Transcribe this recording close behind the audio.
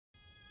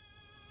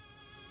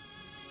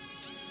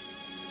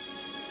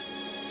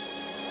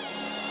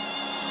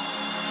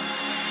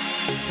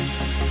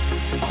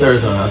There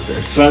is no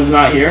downstairs. Sven's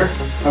not here?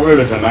 How rude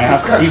is him? I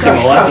have to teach him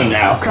a lesson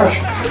now.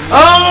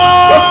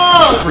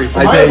 Oh!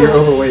 Isaiah, you're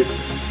overweight.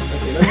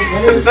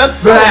 That's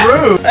so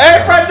rude.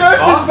 Hey, Fred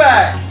Durst is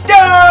back!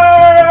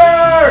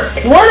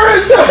 Durst! Where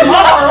is this?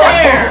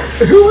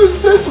 Upstairs! Who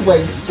is this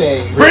wing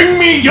stain? Bring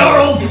me your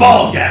old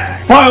ball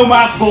gag!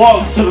 Biomass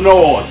belongs to the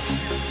Nords.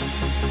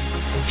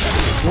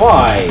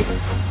 Why?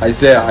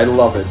 Isaiah, I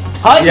love it.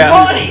 Hush,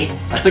 buddy!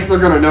 I think they're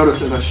gonna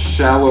notice in a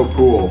shallow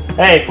pool.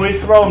 Hey,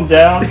 please throw him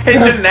down. Hey,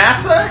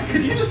 Janassa,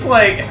 could you just,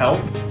 like, help?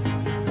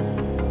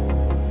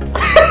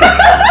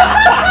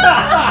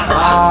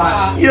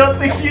 You don't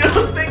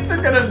think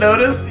they're gonna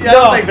notice? Yeah, I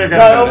don't think they're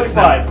gonna notice.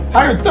 No, it'll be fine.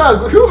 Hired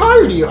Thug, who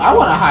hired you? I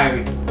wanna hire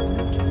you.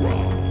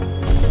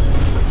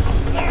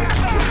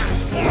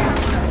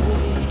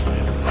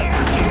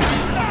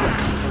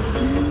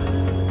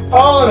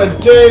 All in a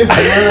day's work.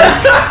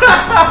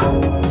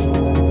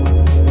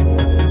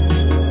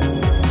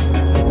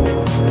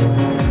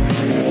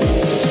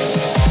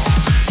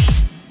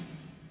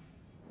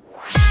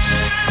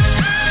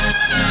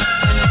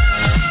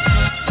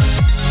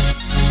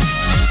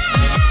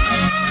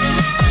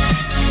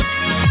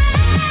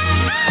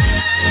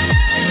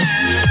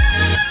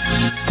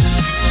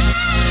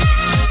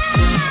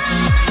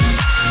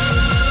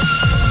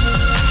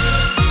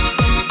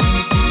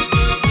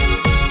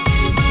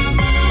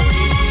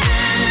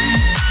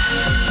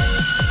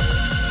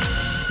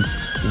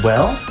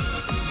 Well?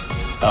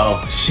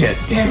 Oh, shit.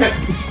 Damn it.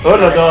 1,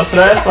 2,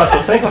 3, 4,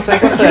 5, 6,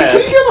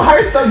 Can you kill the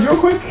hired Thugs real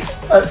quick?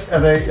 Are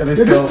they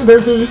still...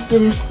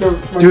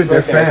 Dude,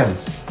 they're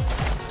fans.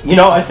 You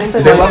know, I think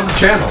they love the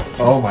channel.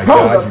 Oh my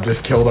god, you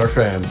just killed our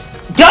fans.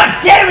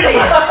 God damn it!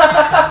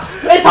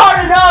 It's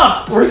hard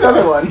enough! Where's the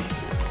other one?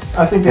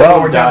 I think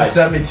well, we're down to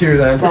 72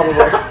 then. Probably.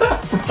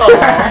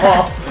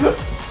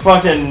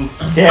 Fucking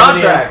damn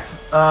contract.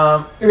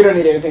 We don't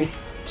need anything.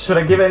 Should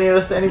I give any of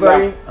this to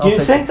anybody? No. Do you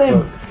think they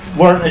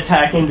weren't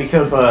attacking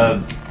because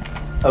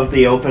of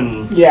the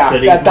open city?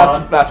 Yeah,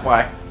 that's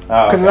why.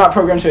 Oh, because they're not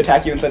programmed to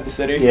attack you inside the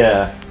city.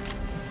 Yeah.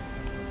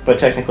 But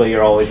technically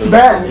you're always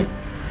Sven!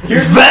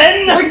 You're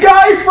Sven! The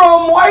guy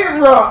from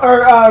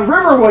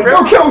Riverwood!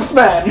 Go kill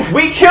Sven!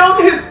 We killed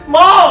his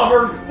mom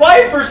or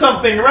wife or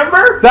something,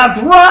 remember?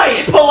 That's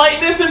right!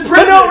 Politeness in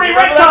prison! But no,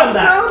 re-retcon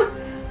that!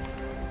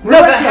 No,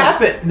 that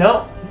happened.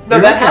 No,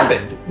 that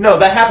happened. No,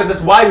 that happened.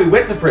 That's why we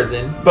went to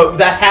prison, but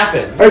that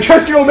happened. I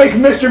trust you'll make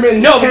Mr.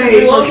 Mittens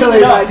pay for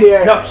killing my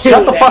dear. No,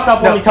 shut the fuck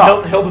up when we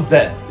talk. Hilda's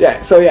dead.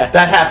 Yeah, so yeah.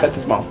 That happened. That's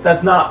his mom.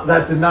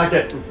 That did not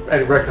get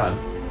any retcon.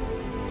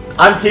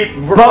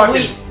 We're but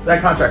fucking,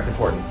 that contract's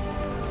important.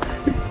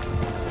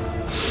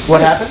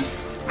 What happened?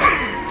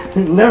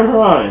 Never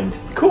mind.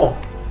 Cool.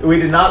 We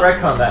did not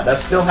retcon that. That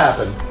still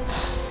happened.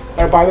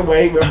 Oh, by the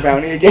way, we're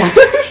bounty again.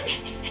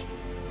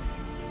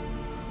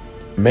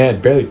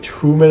 Man, barely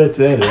 2 minutes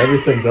in and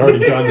everything's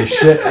already gone to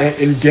shit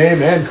in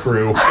game and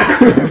crew.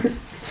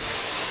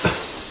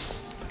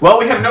 Well,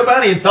 we have no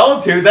bounty in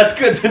Solitude. That's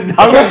good to know.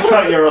 I'm gonna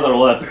try your other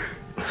lip.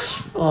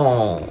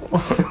 Oh.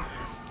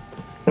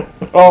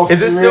 Oh,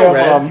 is it still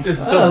red? Is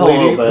it still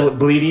bleedy?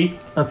 Bleedy?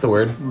 That's the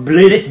word.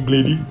 Bleedy.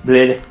 Bleedy.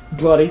 Bleedy.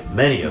 Bloody.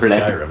 Many of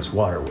Skyrim's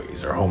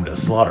waterways are home to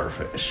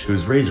slaughterfish,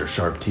 whose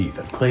razor-sharp teeth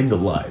have claimed the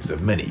lives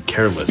of many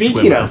careless Speaking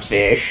swimmers. of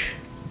fish,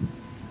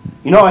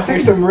 you know, I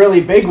think some really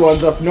big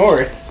ones up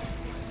north.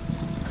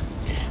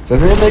 So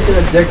is he making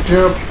a dick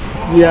joke?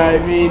 Yeah, I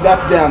mean,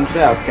 that's down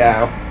south,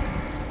 cow.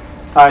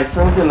 I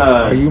think in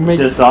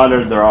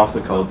Dishonored they're off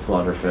the code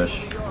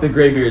slaughterfish. The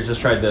Greybeards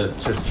just tried to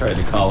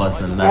call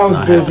us, and that's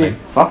not busy.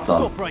 happening. Fuck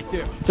them. Right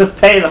there. Just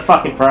pay the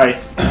fucking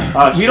price.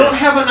 Oh, we don't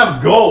have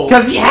enough gold.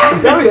 Because you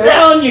haven't been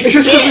selling your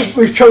shit. Just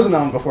we've chosen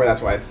them before,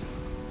 that's why it's...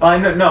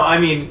 No, I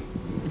mean,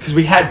 because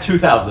we had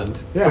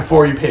 2,000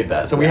 before you paid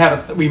that, so we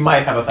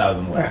might have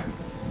 1,000 left.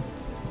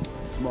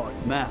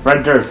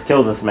 Fred Durst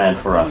killed this man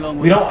for us.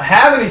 We don't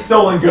have any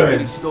stolen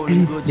goods.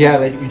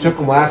 Yeah, you took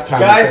them last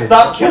time. Guys,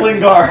 stop killing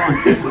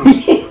guards.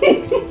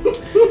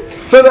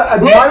 So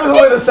mine was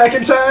only the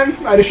second time.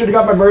 I just should have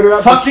got my murder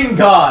up. Fucking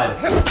God.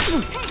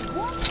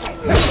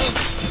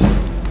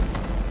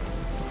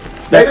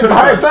 That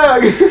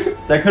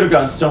could have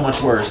gone so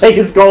much worse. Take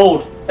his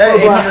gold.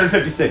 Hey,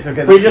 856.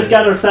 Okay. We just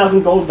got our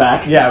 1,000 gold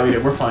back. Yeah, we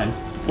did. We're fine.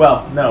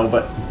 Well, no,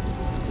 but.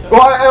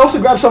 Well, I also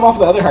grabbed some off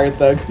the other hired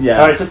thug. Yeah.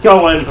 Alright, just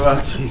go in.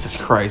 Oh, Jesus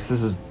Christ,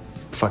 this is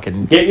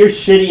fucking... Get your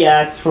shitty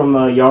axe from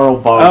Jarl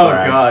Bog. Oh,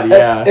 God,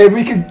 yeah. And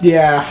we could,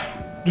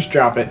 just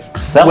drop it.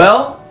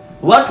 Well,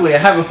 luckily I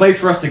have a place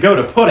for us to go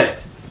to put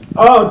it.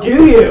 Oh,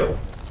 do you?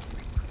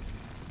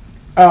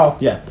 Oh.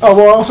 Yeah. Oh,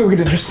 well, also we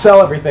could just sell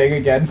everything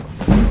again.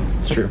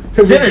 It's true.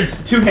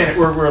 Synergy, two-handed,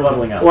 we're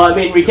leveling up. Well, I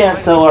mean, we can't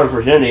sell our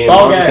virginity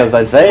anymore because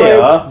Isaiah...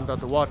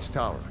 About the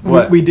watchtower.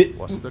 What? We did...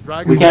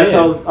 We can't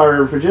sell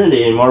our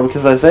virginity anymore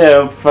because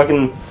Isaiah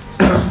fucking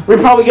We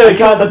probably could have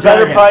got the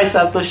better dragon. price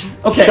at the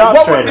Okay, shop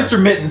what trader. would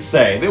Mr. Mittens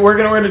say? That we're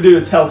gonna do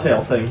the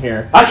telltale thing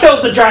here. I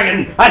killed the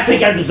dragon. I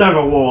think I deserve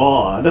a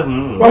reward.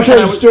 Well, should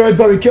have destroyed,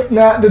 but we killed.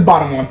 Nah, the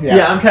bottom one. Yeah.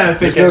 Yeah, I'm kind of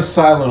There's thinking. no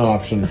silent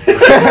option.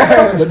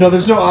 No,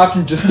 there's no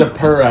option just to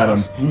purr at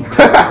him.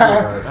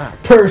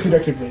 Purr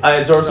seductively. I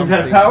absorb some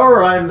kind of power,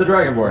 or I'm the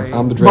Dragonborn.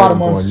 I'm the Bottom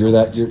Dragonborn. one. You're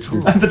that. You're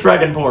I'm the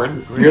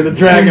Dragonborn. you're the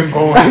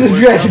Dragonborn. I'm the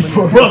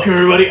Dragonborn. Welcome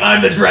everybody,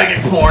 I'm the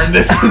Dragonborn.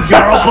 This is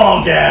Jarl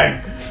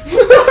Balgag.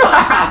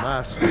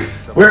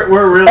 We're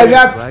really. And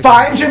that's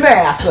fine,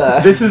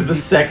 Janassa. This is the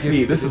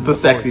sexy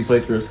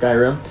playthrough of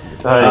Skyrim.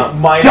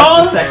 Minus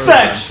Gone the sex.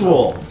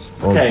 sexual.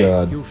 Oh Okay.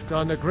 god. You've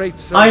done a great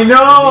service. I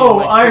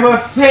know. I'm a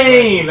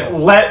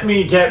Thane. Let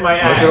me get my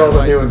Look at all the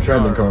axe. new and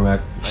trending, Cormac.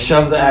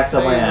 Shove the axe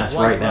up my ass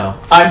right now.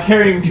 I'm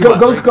carrying too Go,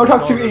 much. go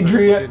talk to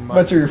Adrian.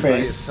 What's your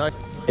face?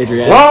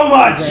 Adrian. So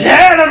much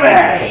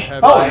anime.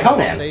 Oh,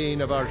 Conan.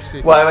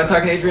 Why am I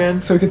talking to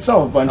Adrian? So we could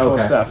sell a bunch of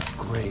Okay.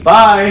 stuff.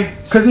 Bye.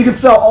 Because you could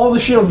sell all the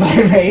shields that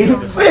I made.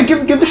 Oh yeah,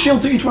 give the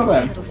shield to each one of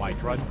them.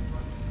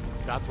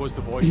 That was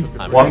the voice of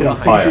the Walk in the Take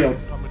a fire. shield.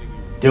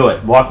 Do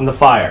it. Walk in the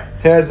fire.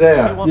 Hey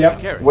Isaiah,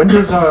 Yep. when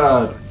does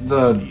the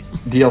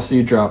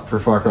DLC drop for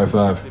Far Cry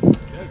 5?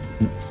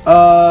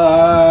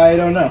 I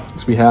don't know.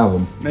 Because we have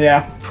them.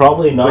 Yeah.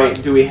 Probably not.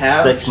 Wait, do we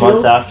have 6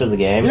 shields? months after the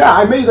game. Yeah,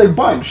 I made like a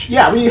bunch.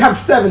 Yeah, we have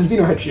 7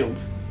 Xenohead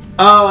shields.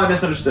 Oh, I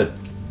misunderstood.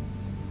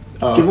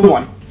 Give him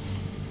one.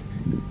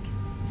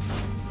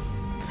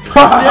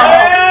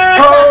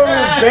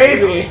 Oh,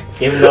 baby!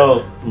 Even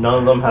though none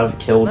of them have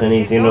killed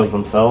any Xenos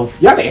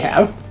themselves. Yeah, they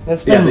have.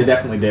 That's Yeah, been, they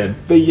definitely did.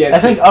 But yeah, I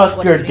think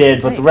Oscar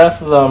did, but the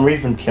rest of them,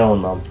 we've been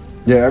killing them.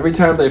 Yeah, every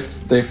time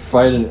they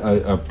fight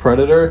a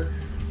predator,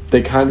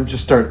 they kind of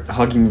just start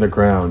hugging the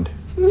ground.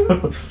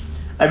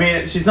 I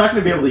mean, she's not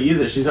going to be able to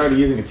use it. She's already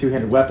using a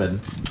two-handed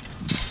weapon.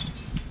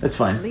 It's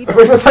fine. at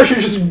first I thought she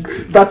was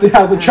just about to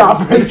have the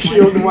chopper and the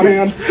shield in one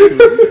hand.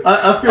 Upgrade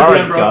Alright,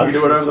 the Unbroken guys. can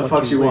do whatever the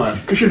fuck she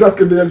wants. Because she's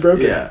upgraded and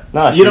broken. Yeah.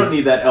 Nah, You she's- don't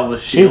need that Elvis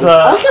shield. She's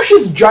I like how she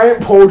has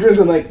giant pauldrons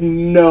and like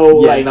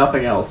no yeah, like.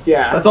 nothing else.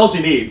 Yeah. That's all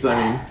she needs. I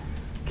mean,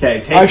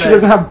 okay, take She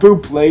this. doesn't have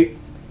boob plate.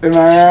 Am I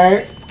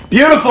right?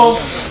 Beautiful.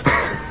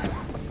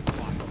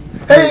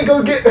 Hey,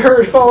 go get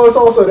her. Follow us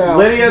also now.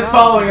 Lydia's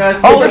following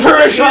us. Oh, the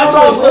her She shield actually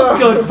also. looked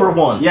good for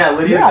once. Yeah,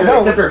 Lydia's Yeah, good, no.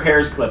 except her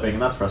hair's clipping,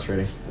 and that's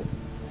frustrating.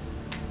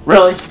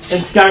 Really? In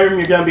Skyrim,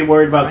 you're gonna be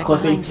worried about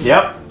clipping?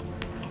 Yep.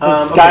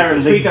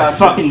 Skyrim's tweak the options.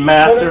 fucking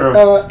master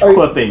of are you-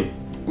 clipping.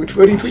 Which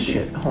way do you tweak it?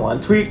 Shit, hold on.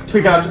 Tweak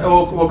options.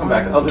 We'll come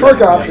back. I'll do Torque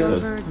that in the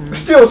options. episode.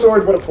 Steel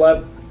sword. What a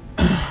pleb.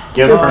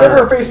 Give Give her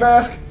her. a face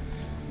mask.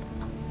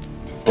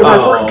 Give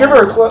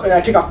her a cloak.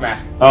 Take off the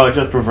mask. Oh, it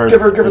just reverts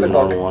Give her to the the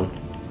cloak. normal one.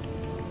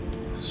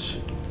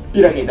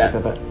 You don't need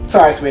that.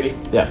 Sorry, sweetie.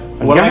 Yeah.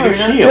 And What give am I her a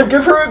giving her? shield.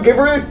 Give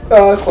her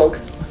a cloak.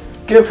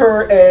 Give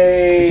her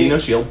a. See, no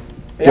shield.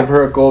 Yeah. Give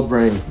her a gold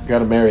ring. You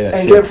gotta marry that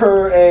And shit. give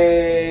her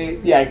a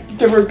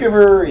give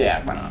her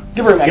yeah, why not?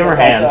 Give her a Give her necklace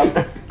hands.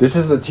 also. This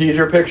is the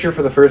teaser picture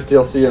for the first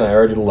DLC, and I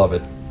already love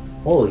it.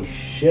 Holy It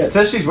shit.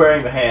 says she's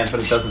wearing the hands,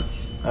 but it doesn't.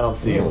 I don't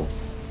see it.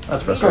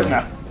 That's Close frustrating.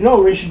 enough. You know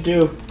what we should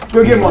do?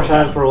 Go give more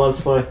time time. for a let's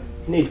play.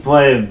 We need to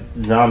play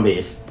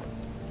zombies.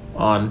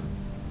 On,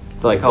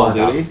 like, Call of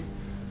Black Duty. Ops.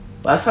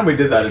 Last time we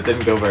did that, it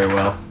didn't go very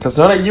well. Because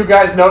none of you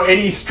guys know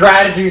any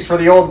strategies for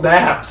the old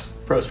maps.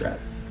 Pro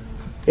strats.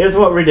 Here's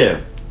what we do.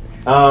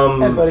 Hey,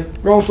 buddy.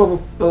 We're almost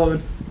level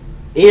 11.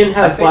 Ian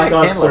has Black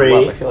Ops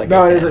 3. I feel like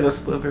No, I it is can. like a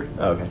sliver.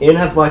 Oh, okay. Ian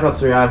has Black Ops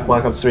 3. I have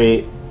Black Ops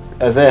 3.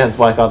 Isaiah has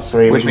Black Ops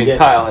 3. Which We can means get-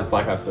 Kyle has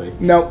Black Ops 3.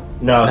 No.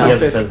 No, No, he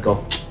has it's a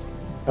physical.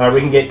 We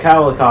can get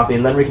Kyle a copy,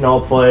 and then we can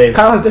all play.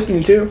 Kyle has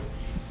Destiny 2.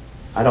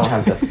 I don't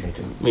have Destiny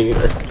 2. Me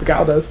neither. But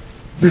Kyle does.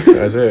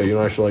 Isaiah, you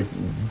know I should like.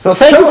 So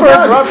thank you for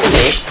God. interrupting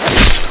me.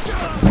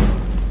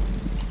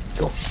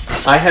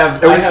 I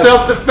have. It I was have-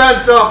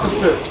 self-defense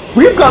officer.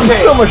 We've gotten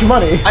so much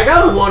money. I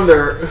gotta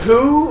wonder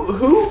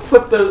who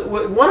put the.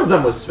 One of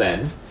them was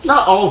Sven.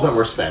 Not all of them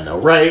were Sven, though,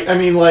 right? I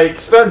mean, like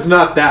Sven's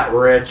not that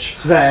rich.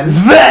 Sven.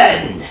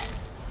 Sven!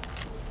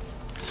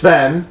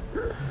 Sven.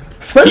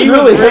 Sven He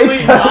really was really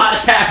hates not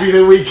us. happy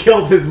that we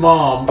killed his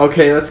mom.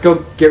 Okay, let's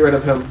go get rid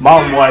of him.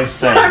 Mom wife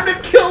Time Sven.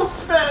 to kill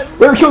Sven.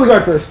 We're gonna kill the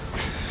guy first.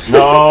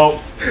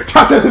 No.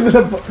 Toss him in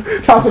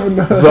the. Toss him in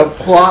the. The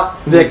plot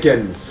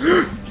thickens.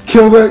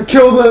 Kill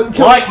the.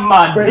 Like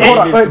my Wait, dick. hold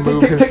on. Needs to Wait,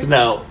 move take- his take-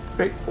 snout.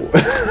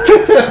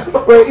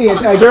 Wait,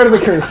 Ian, get rid of the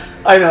curse.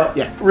 I know.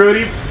 Yeah.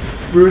 Rudy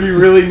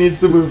really needs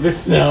to move his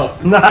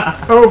snout. Nah.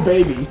 Oh,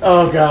 baby.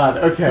 Oh God.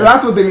 Okay.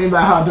 That's what they mean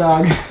by hot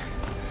dog.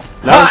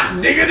 Hot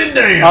diggity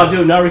damn. Oh,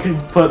 dude, now we can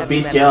put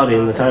bestiality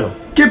in the title.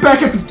 Get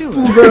back at the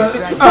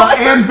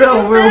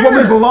anvil where a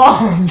woman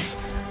belongs.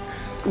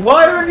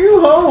 Why aren't you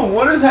home?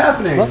 What is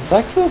happening?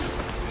 sexist?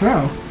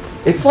 No.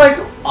 It's like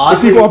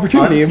oddly equal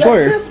opportunity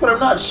employer. unsexist, but I'm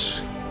not.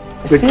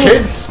 The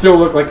kids still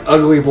look like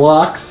ugly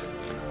blocks.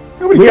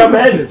 Nobody We cares are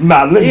about men. kids.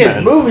 Manly Ian,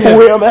 men. move him.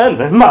 We are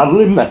men.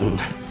 Manly men.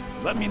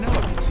 Let me know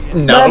if you see it.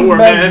 No, we're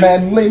men.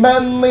 Manly,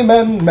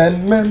 men.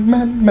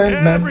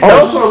 Oh,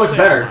 those one looks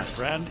better.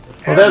 Friend.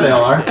 Well, there they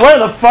all are. Where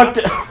the fuck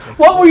did...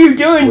 What were you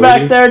doing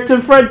back there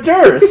to Fred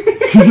Durst?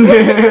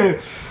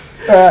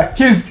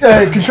 He's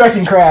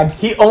contracting crabs.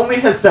 He only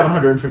has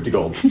 750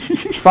 gold.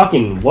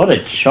 Fucking what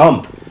a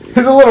chump.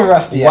 He's a little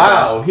rusty.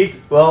 Wow.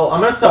 Well, I'm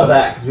gonna sell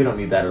that because we don't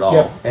need that at all.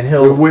 Yep. And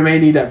he'll. We may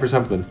need that for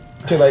something.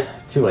 Too late.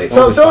 Too late.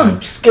 So, We'll be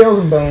fine. scales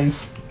and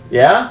bones.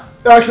 Yeah.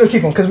 Oh, actually,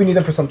 keep them because we need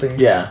them for some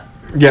things. Yeah.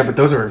 Yeah, but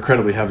those are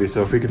incredibly heavy,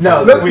 so if we could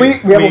No, find we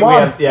have a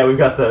mod. yeah, we've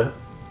got the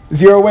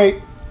 0 weight.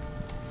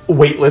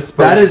 weightless.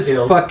 that is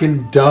scales.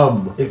 fucking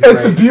dumb. It's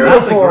great. beautiful.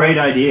 That's a great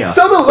idea.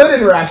 Sell the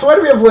linen wraps. Why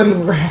do we have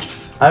linen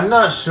wraps? I'm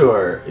not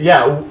sure.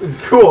 Yeah,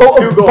 cool.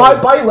 Oh, 2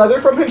 gold. buy leather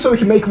from him so we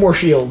can make more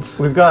shields.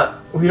 We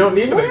don't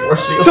need to make more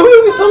shields. So we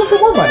can sell them for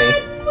more money.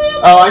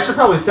 Oh, I should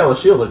probably sell a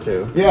shield or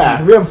 2.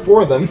 Yeah, we have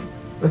 4 of them.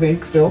 I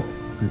think still.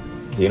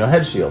 Xeno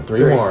head shield, 3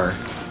 Three. more.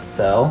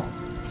 Sell.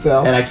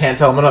 So. And I can't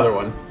sell him another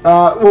one.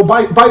 Well,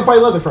 buy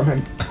leather from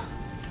him,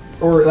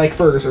 or like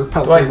furs or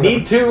pelts. Do I or whatever.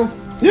 need to?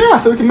 Yeah,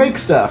 so we can make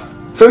stuff.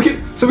 So we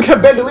can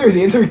have bandoliers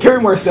in, so we carry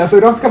more stuff, so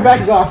we don't have to come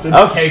back as often.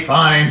 Okay,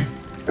 fine.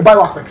 And buy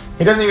lockpicks.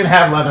 He doesn't even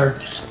have leather.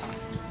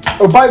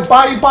 Or buy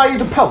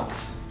the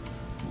pelts.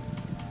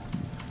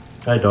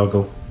 Hi,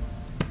 doggo.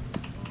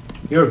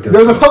 You're good.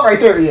 There's a pelt right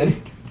there,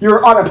 Ian. You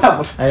were on a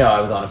pelt. I know, I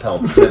was on a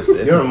pelt. It's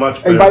You're a much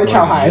better And buy the player.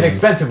 cowhide. an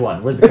expensive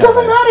one. Where's the It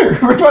doesn't cowhide?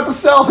 matter. We're about to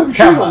sell him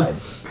Cowhide.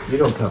 shields. You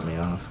don't cut me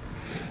off.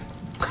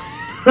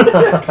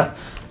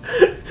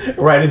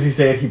 Right as you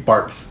say it, he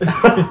barks.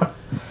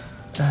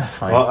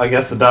 Fine. Well, I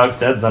guess the dog's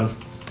dead then.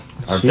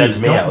 Or Jeez, dead to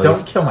me at don't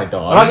least. kill my I'm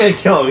dog. not gonna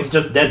kill him, he's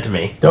just dead to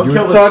me. Don't You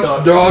kill the touch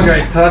dog. dog,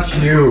 I touch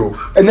you.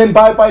 And then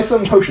buy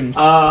some potions.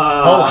 Hold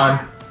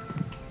on.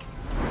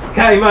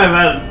 God, you might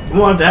have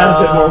wanted to add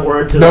a bit more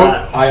word to Nope,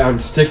 that. I'm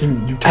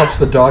sticking. You touch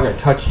the dog, I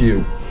touch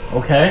you.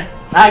 Okay.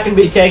 That can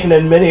be taken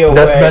in many a way.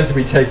 That's meant to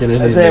be taken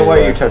in. Isaiah, why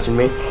are you touching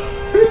me?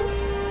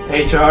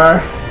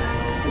 HR,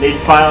 need to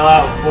file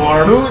out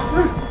form.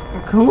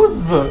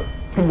 Who's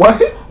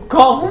What?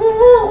 call?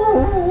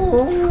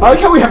 I like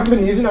how we haven't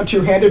been using it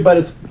two-handed, but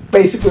it's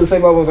basically the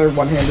same level as our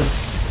one-handed.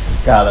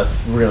 God,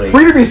 that's really.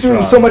 We're gonna be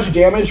doing strong. so much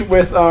damage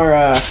with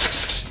our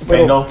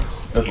Vandal.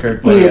 That's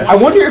good. Ian, I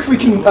wonder if we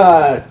can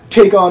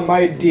take on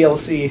my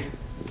DLC.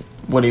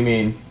 What do you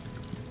mean?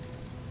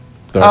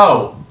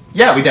 Oh,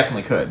 yeah, we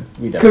definitely could.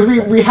 Because we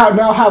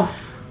now have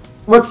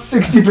what's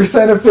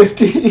 60% of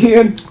 50,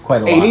 Ian?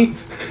 Quite a 80?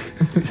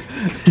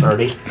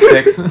 30.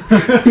 6.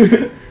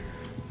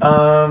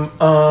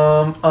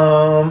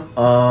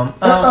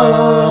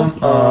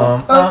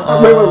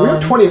 Wait, we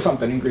have 20 of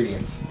something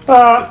ingredients.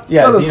 Yeah,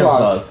 So does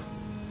Xenoclaws.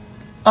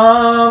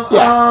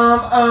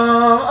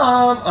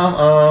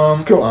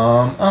 Cool.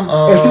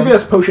 And see if he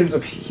has potions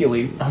of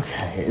healing.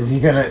 Okay, is he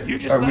gonna? You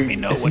just let me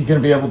know Is he what- gonna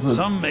be able to?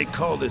 Some may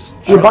call this.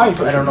 We're buying I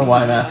potions. don't know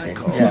why I'm asking.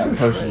 Yeah,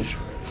 potions.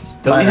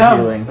 Does he Minor have,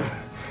 healing.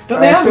 does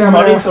he have stamina?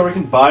 money so we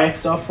can buy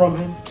stuff from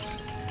him?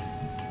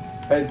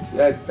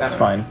 That's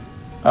fine.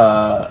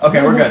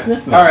 Okay, we're good.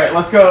 sniffing. All right,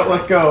 let's go.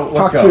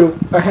 Talk to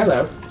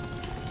hello.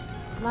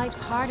 Life's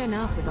hard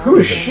enough with all Who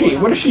is the she?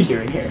 What is she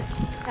doing here?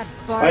 that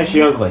Why is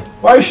she ugly?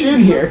 Why is she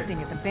in here?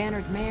 roasting at the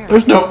Bannered Mare.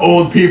 There's no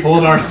old people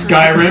in our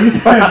Skyrim.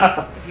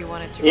 If you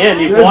want to try. Yeah,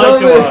 and you've There's lied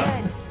only- to us.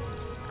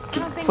 I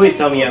don't think Please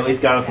tell me you at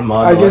least got us some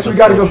mods. I guess we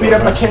gotta go beat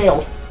up a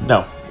kale.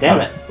 No,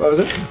 Damn it. What was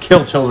it?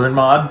 kill children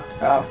mod.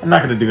 Oh. I'm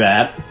not gonna do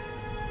that.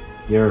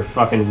 You're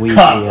fucking weak,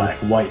 Caught Ian. like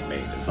white mane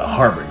is the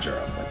harbinger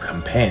of the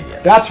companions.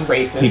 That's He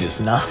racist. does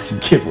not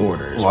give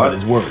orders, What? but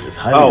his word is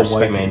highly Oh, white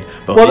respected. mane.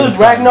 both Well, there's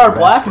inside Ragnar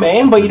and west,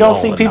 Blackmane, but you don't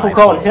for see all people the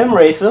calling nine him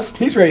worlds. racist.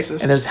 He's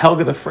racist. And there's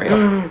Helga the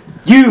Frail.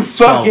 You fucking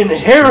Scholars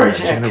assure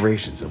heretic!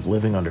 Generations of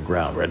living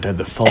underground rendered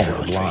the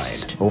fallen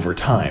blind. Over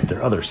time,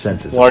 their other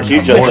senses Well, aren't you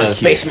become just more a acute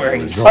Space as a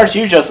Marine? result. Aren't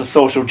you just a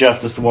social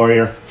justice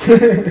warrior?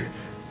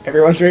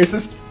 Everyone's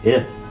racist?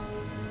 Yeah.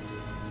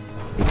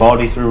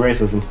 Equality through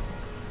racism.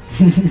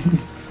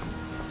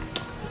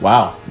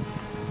 Wow.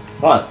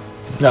 What?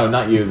 No,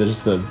 not you.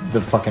 There's the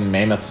fucking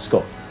mammoth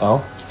skull.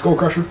 Oh, Skull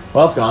Crusher.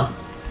 well, it's gone.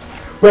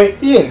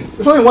 Wait, Ian,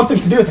 there's only one thing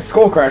to do with the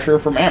Skull Crusher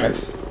for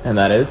mammoths. And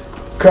that is.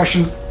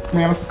 Crushes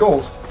mammoth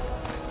skulls.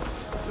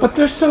 But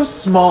they're so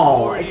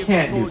small. I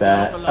can't do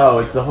that. Oh,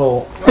 it's the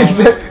whole.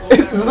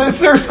 It's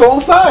their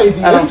skull size,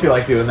 Ian. I don't feel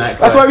like doing that.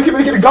 That's why we can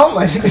make it a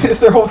gauntlet. It's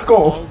their whole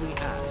skull.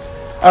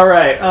 All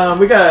right,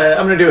 we gotta.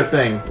 I'm gonna do a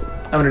thing.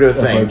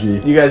 FOG.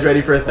 You guys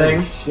ready for a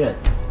thing? Shit.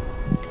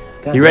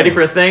 You ready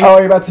for a thing? Oh,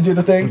 you're about to do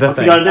the thing? The What's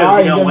he thing. gonna do? Ah, Is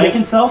he he's gonna gonna wake do-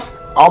 himself?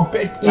 I'll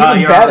bet Oh,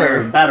 even your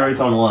better. battery's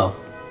on low.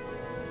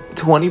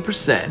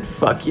 20%.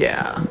 Fuck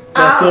yeah.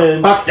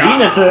 Fucking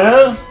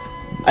penises!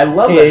 I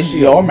love that In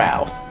shield. your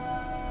mouth.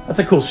 That's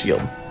a cool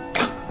shield.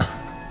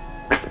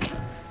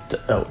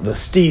 Oh, the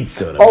steed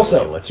stone Also-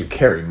 ability lets you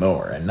carry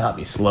more and not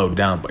be slowed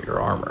down by your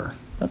armor.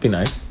 That'd be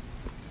nice.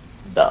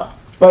 Duh.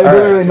 But it doesn't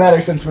Alright. really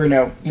matter since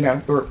we're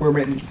we're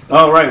mittens.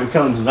 Oh, right, we're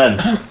coming to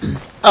Ven.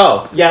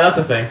 Oh, yeah, that's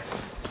a thing.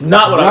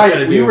 Not what I was Right,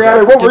 gonna we do. were but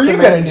Wait, what get were you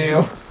them gonna in.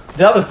 do?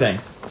 The other thing.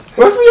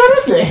 What's the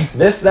other thing?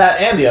 This, that,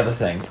 and the other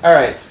thing. All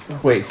right.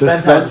 Wait,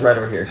 Sven's Sven- house is right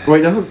over here.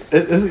 Wait,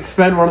 isn't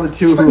Sven one of the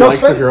two Sven- who no, likes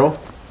Sven- the girl?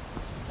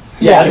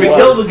 Yeah, we it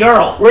killed was. the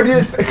girl. Where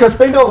did because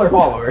Spindle's our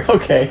follower.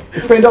 Okay.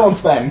 It's Spindle and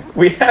Sven.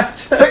 We have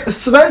to.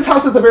 Sven's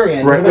house at the very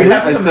end. Right, We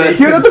have I to said- make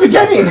He was at the him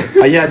beginning.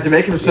 suffer. Yeah, to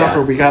make him suffer,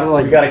 Yeah. we gotta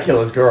like. We gotta kill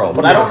his girl,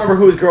 but I don't remember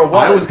who his girl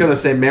was. I was gonna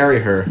say marry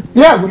her.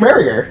 Yeah, we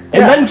marry her. And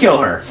yeah. then kill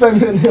her.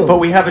 Sven and Hill. But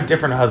we have a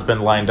different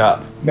husband lined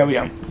up. No, we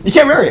don't. You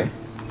can't marry him.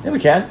 Yeah, we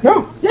can.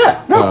 No.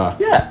 Yeah. No.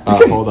 Yeah.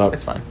 Hold up.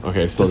 It's fine.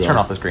 Okay, still Just going. turn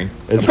off the screen.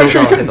 It's I'm still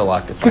sure you going. Hit the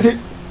lock. It's Because fine. you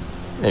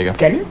There you go.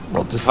 can you?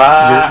 Well, just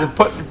Ah.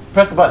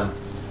 press the button.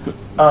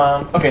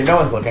 Okay, no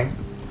one's looking.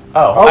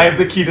 Oh, Oh. I have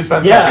the key to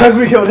Sven's Yeah. house. Because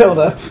we killed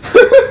Hilda.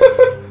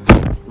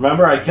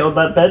 Remember I killed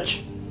that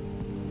bitch?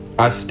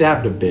 I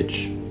stabbed a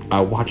bitch. I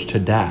watched her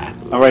die.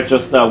 Alright,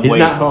 just He's wait.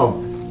 not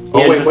home. Oh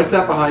Yeah, wait, just- what's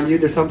that behind you?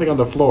 There's something on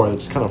the floor that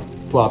just kind of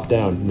flopped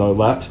down. No,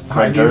 left.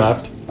 Behind you.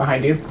 Left.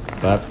 Behind you.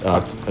 Left.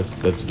 Oh,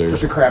 that's dirt.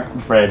 It's a crab.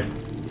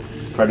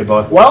 Freddy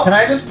boy. Well, Can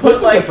I just This put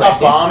is like a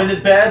depressing. bomb in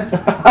his bed?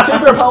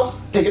 take your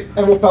pelt. Take it,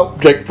 and we'll pelt.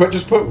 Jake,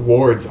 just put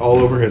wards all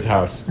over his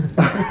house.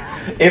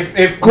 if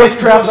Cliff Mittens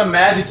traps. was a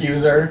magic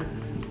user,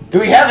 do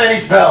we have any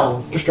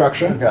spells?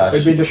 Destruction. Oh, gosh.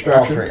 It'd be All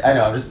destruction. three. I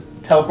know. Just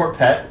teleport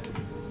pet,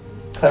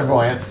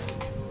 clairvoyance,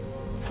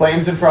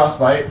 flames and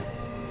frostbite,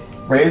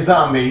 raise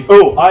zombie,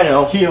 Oh, I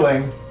know.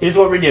 healing. Here's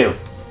what we do.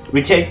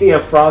 We take the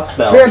frost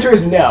So the spell. answer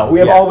is no. We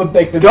have Yeah. all the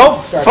big. Go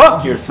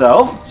fuck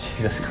yourself.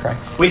 Jesus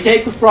Christ. We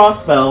take the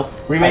frost spell.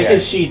 We make Okay.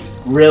 his sheets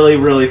really,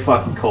 really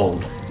fucking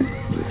cold.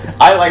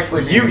 I like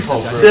sleeping in You a cold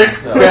sick room,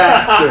 so.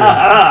 bastard.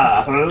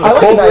 I like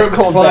Cold a nice room's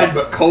cold fine, bed.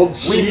 but cold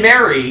sheets. We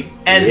marry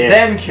and Yeah.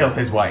 then kill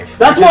his wife.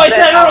 That's which what is I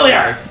said then our earlier.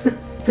 wife.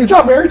 He's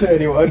not married to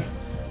anyone.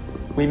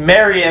 We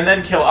marry and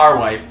then kill our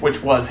wife,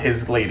 which was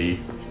his lady.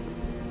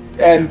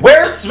 And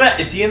Where's Sven?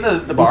 Is he in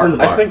the bar? in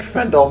the I bar. think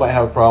Fendel might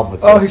have a problem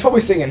with oh, this. he's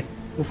probably singing.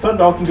 The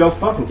Thundog can go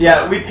fuck himself.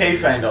 Yeah, we pay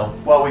Fandel.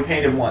 Well, we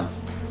paid him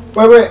once.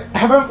 Wait.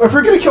 Have him, if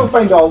we're gonna kill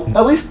Fendel,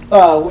 at least let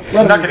not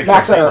him gonna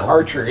max kill out our Fendel.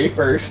 archery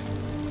first.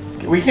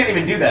 We can't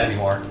even do that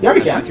anymore. Yeah,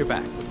 we can. Got your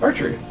back.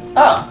 Archery.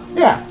 Oh,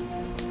 Yeah.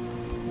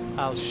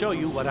 I'll show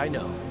you what I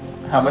know.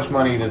 how much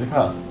money does it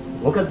cost?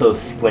 Look at those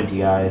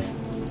squinty eyes.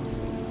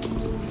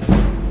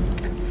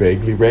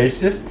 Vaguely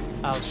racist.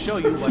 I'll show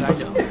you what I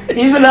know.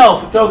 He's an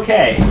elf. It's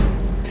okay.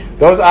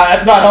 Those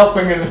that's not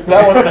helping.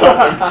 That wasn't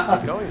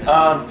helping.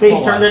 Going. See, he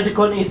Hold turned on. into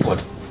Clint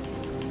Eastwood.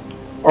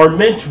 Or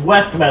Mint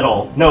West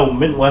Metal. No,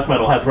 Mint West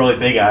Metal has really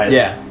big eyes.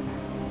 Yeah.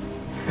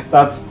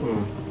 That's.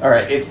 All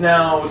right. It's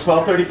now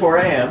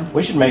 12:34 a.m.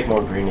 We should make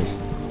more greenies.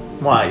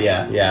 Why?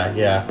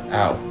 Yeah.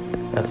 Ow.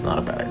 That's not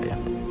a bad idea.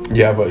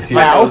 Yeah, but see,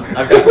 My nose.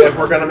 if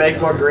we're gonna make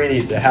more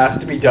greenies, it has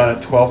to be done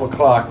at 12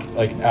 o'clock,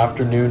 like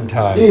afternoon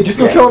time. Yeah, just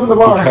go kill him in the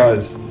bar.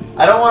 Because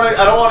I don't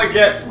want to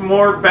get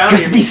more bounty.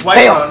 Just be swiped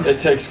stealth. on. it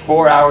takes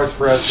 4 hours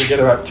for us to get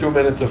about 2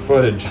 minutes of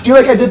footage. Do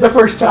like I did the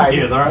first time.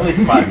 Here, they're at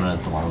least 5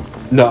 minutes long.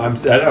 No, I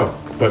know,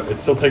 but it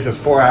still takes us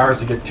 4 hours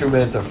to get 2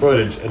 minutes of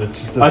footage, and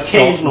it's just a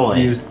Occasionally.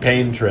 self-infused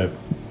pain trip.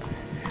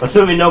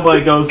 Assuming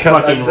nobody goes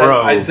Because fucking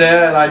rogue.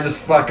 Isaiah and I just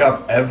fuck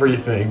up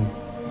everything.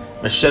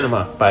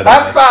 Machinima, by the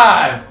High way.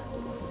 five!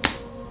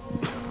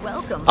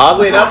 Welcome.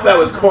 Oddly enough, that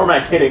was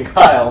Cormac hitting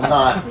Kyle,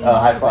 not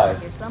high five.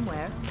 Here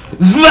somewhere.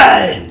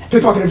 Sven!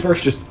 Pickpocket him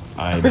first. Just,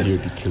 I'm here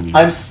to kill you.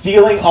 I'm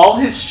stealing all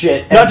his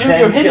shit and No, dude, then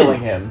you're hidden.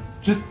 killing him.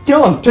 Just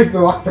kill him. Take the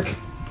lockpick.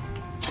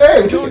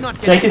 Hey, we took Do it. not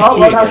get Take his Oh,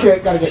 key well, now again.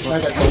 shit. Gotta get. I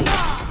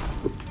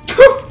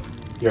got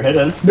You're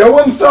hidden. No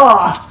one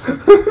saw.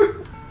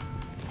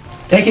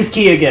 Take his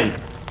key again.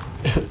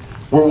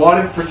 We're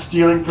wanted for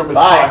stealing from his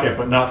Bye. pocket,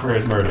 but not for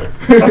his murder.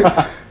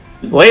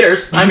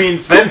 Laters. I mean,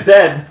 Sven's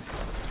dead.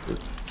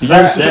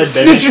 Sven's dead,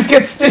 baby. Snitches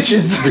get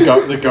stitches.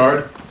 The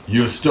guard,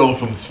 you stole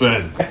from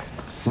Sven.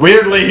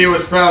 Weirdly, he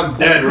was found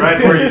dead right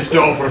where you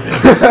stole from him.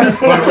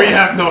 But we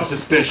have no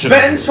suspicion.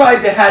 Sven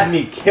tried to have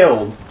me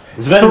killed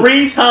Sven,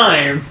 3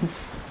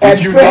 times. And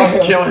Did you fail.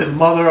 not kill his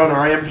mother on a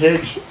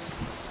rampage?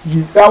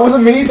 That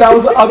wasn't me. That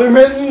was the other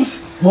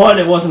Mittens. 1,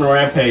 it wasn't a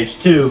rampage.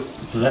 2,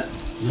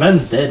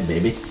 Sven's dead,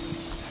 baby.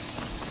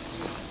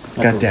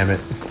 God damn it.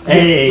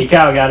 Hey,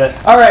 Kyle got it.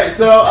 All right,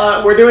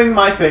 so we're doing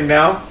my thing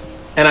now,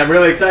 and I'm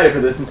really excited for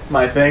this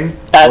my thing.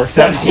 At You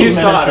 17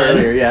 saw it minutes in.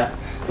 earlier, yeah.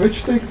 Which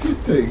thing's your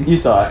thing? You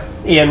saw it.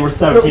 Ian, we're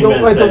 17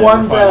 minutes like in. the and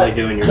one we're finally that,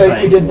 doing your that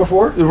thing. we did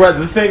before.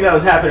 The thing that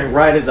was happening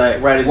right as Why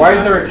you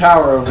is there got a here.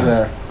 tower over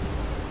there?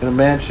 In a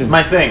mansion.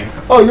 My thing.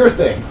 Oh, your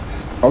thing.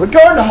 Are we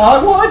going to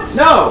Hogwarts?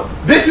 No,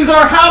 this is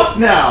our house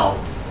now.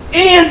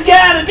 Ian's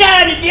got a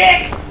tiny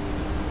dick!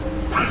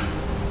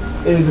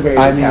 It is a very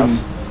I big mean-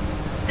 house.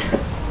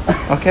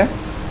 Okay.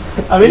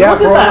 I mean, Yeah, look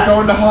bro, at we're that.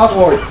 going to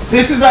Hogwarts.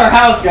 This is our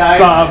house, guys.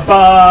 Ba,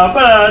 ba,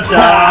 ba,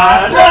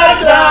 da, da,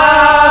 da,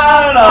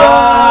 da, da,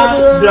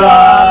 da, da.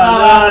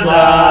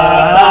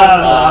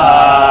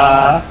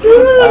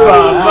 Ba,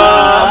 ba,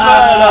 ba,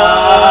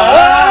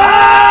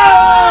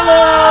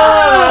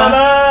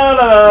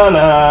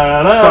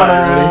 da.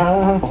 Sorry,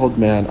 ready? Old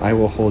man, I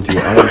will hold you.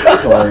 I am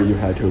sorry you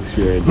had to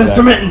experience Mr.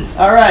 that. Mittens,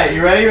 All right,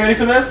 you ready? You ready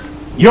for this?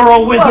 you're a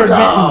wizard,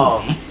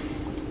 Fuck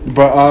Mittens.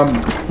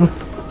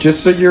 But,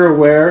 just so you're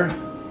aware,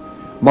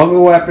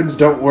 Muggle weapons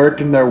don't work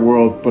in their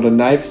world, but a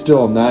knife's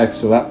still a knife,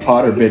 so that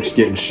Potter bitch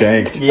getting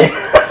shanked. Yeah.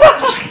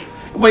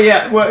 But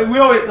yeah, we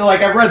always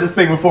like I've read this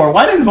thing before.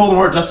 Why didn't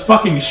Voldemort just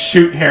fucking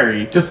shoot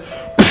Harry? Just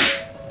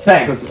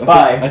thanks.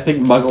 Bye. I think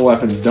Muggle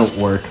weapons don't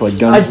work. Like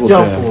guns will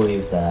don't jam.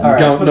 believe that. All right,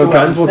 Gun- put no the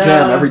guns will weapons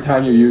jam down. every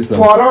time you use them.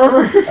 Plot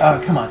armor.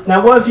 Oh, come on.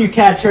 Now, what if you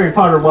catch Harry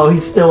Potter while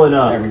he's still in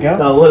There we go.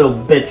 the little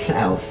bitch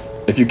house?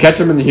 If you catch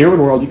them in the human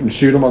world, you can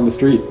shoot them on the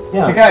street.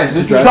 Yeah. Hey guys,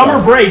 this is Just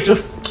Summer break,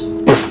 just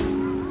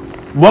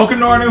welcome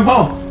to our new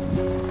home.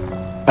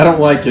 I don't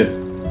like it.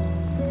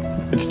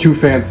 It's too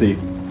fancy.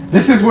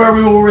 This is where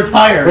we will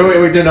retire.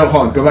 Wait, no,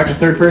 hold on. Go back to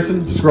third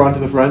person. Just scroll on to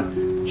the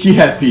front. He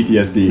has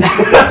PTSD.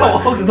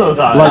 look at those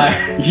eyes.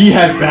 Like, he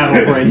has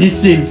battle brain. He's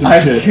seen some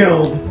I've shit.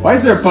 killed. Why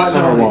is there a button so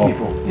on our many wall?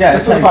 people. Yeah,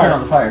 that's how you turn on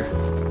the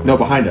fire. No,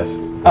 behind us.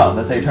 Oh,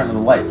 that's how you turn on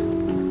the lights.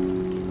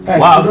 Hey,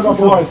 Wow, turn this off is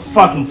the some lights.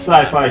 fucking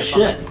sci-fi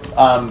shit.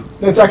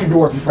 It's like a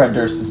dwarf. Fred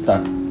Durst is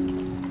stuck.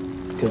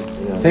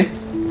 See?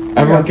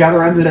 Everyone gather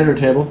around the dinner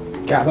table.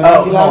 Gather Oh, around,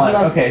 hold you lads and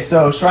on. us. Okay,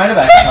 so Shrine of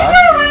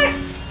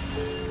Akatosh.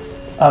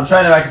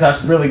 Shrine of Akatosh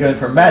is really good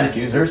for magic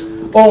users,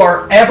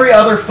 or every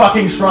other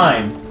fucking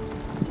shrine.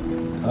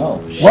 Oh,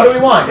 What do we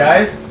want,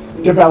 guys?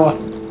 Debella.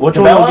 Which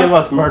one will give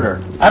us murder?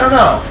 I don't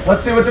know.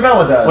 Let's see what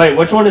Debella does. Wait,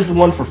 which one is the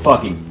one for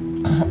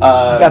fucking?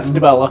 That's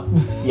Debella.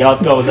 Yeah,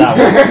 let's go with that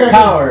one.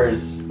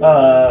 Powers.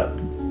 No,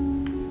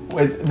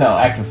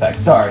 active effects.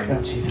 Sorry.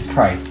 Oh, Jesus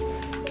Christ.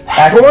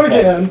 Active Born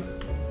effects. again.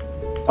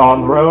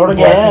 On the road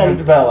Blessing again.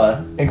 of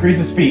Debella.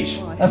 Increases speech.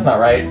 That's not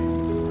right.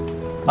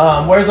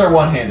 Where's our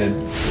one-handed?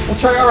 Let's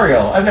try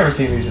Ariel. I've never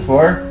seen these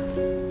before.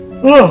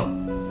 Ugh.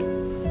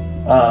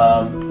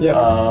 Yep.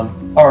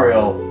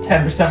 Ariel.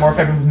 10% more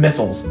effective with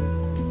missiles.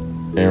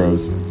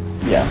 Arrows.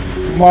 Yeah.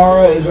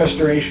 Mara is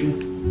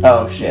restoration.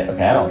 Oh shit.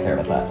 Okay, I don't care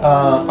about that.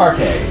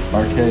 Arcade.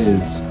 Arcade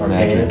is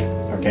magic.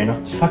 Arcana.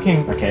 It's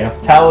fucking Arcana.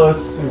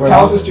 Talos.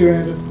 Talos is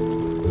two-handed.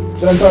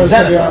 Zendar is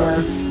heavy Zenithar.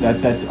 armor.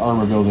 That's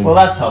armor building. Well,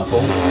 that's helpful.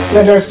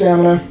 Zendar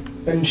stamina.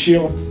 And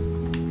shields.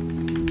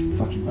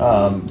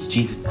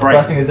 Jesus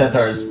Christ. Blessing of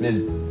Zendar is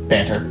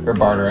banter or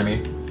barter. I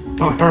mean,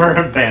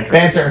 Banter.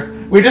 banter.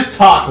 We just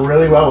talk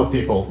really well with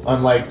people,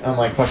 unlike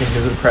fucking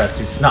Wizard Crest,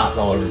 who snots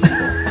all over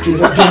people.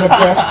 Jesus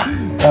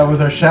Christ. That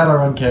was our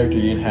Shadowrun character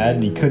Ian had,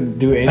 and he couldn't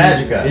do any.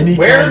 Magica.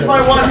 Where's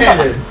my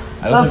one-handed?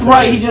 That's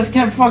right, he just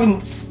kept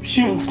fucking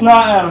shooting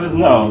snot out of his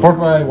nose. Fork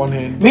by one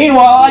hand.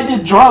 Meanwhile, I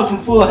did drugs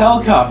and flew a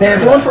helicopter.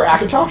 Is there one for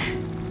Akatosh?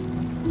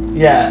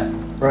 Yeah,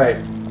 right.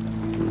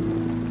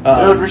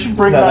 Dude, we should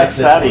bring no, back that's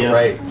this one, Thaddeus.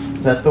 right?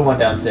 That's the one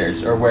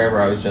downstairs, or wherever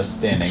I was just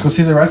standing. Let's go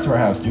see the rest of our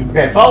house, dude.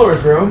 Okay,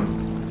 followers' room.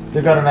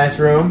 They've got a nice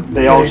room.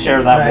 They all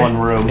share that Nice.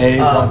 one room.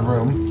 One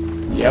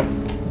room. Yep.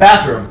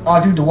 Bathroom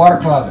Oh, dude, the water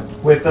closet.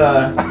 with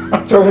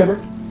Toilet paper.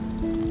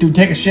 Dude,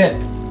 take a shit.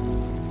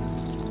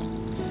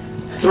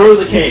 Through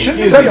the cage.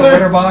 Shouldn't Censor. there be a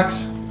litter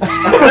box?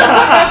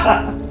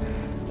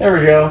 There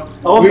we go.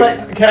 Oh,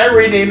 but- Can I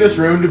rename this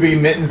room to be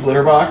Mittens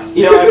litter box?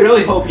 You know, I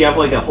really hope you have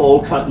like a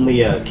hole cut in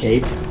the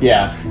cape.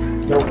 Yeah.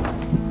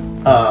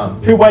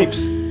 Who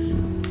wipes?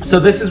 So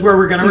this is where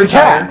we're gonna He's a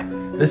retire. cat.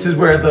 This is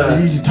where the.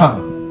 Use your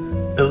tongue.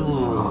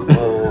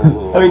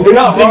 I mean, you're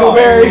not wrong.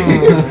 Dingleberry.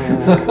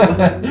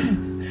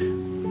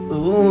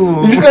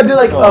 You just gotta do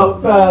like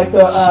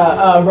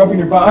rubbing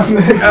your bum on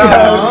the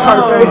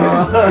carpet.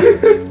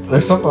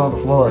 There's something on the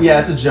floor. Yeah,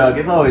 it's a jug.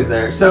 It's always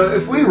there. So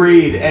if we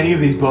read any of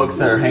these books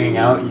that are hanging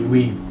out,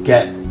 we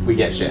get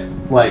shit.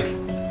 Like,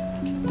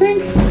 ding.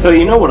 So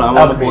you know what I want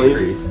to Alchemy believe?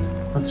 increased.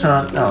 Let's turn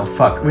on. Oh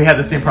fuck, we had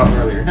the same problem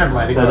earlier. Never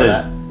mind. Ignore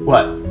That that.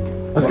 What?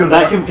 Let's go to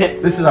That the.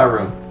 This is our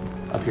room,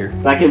 up here.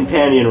 That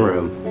companion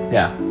room.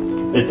 Yeah.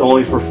 It's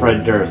only for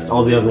Fred Durst.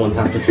 All the other ones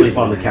have to sleep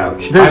on the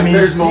couch.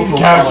 There's multiple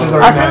couches followers.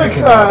 are- I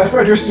feel like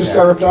Fred Durst just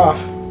got ripped off.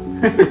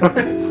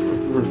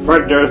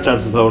 Fred Durst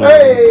has his own.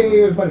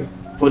 Hey, buddy.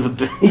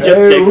 With a, he just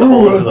digs a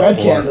hole into the red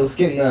floor. candles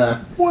getting the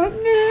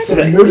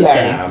Sit mood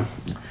down.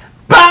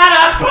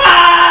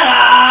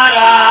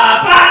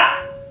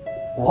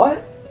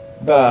 What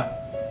the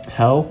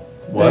Hell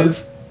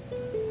was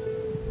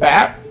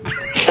that?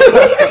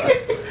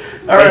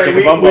 All right, Hey,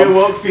 we bum bum.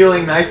 awoke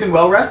feeling nice and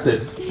well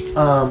rested.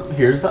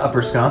 Here's the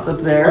upper sconce up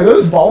Are there.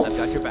 those I've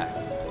vaults? got your back.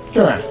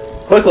 Turn around.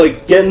 Quickly,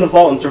 get in the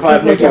vault and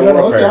survive Look nuclear down,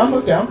 look warfare. down,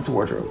 look down. It's a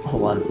wardrobe.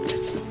 Hold on.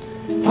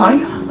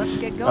 Fine. Let's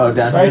get going. Oh,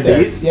 down Right here.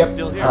 there. These. Yep.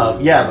 Still here.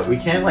 Yeah, but we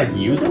can't like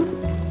use them.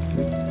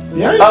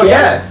 Yeah. Oh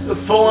yeah. yes,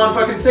 full on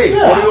fucking safes.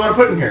 Yeah. What do we want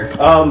to put in here?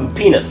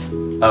 Penis.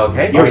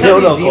 Okay. Your Are there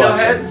dildo these Xeno collection.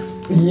 heads?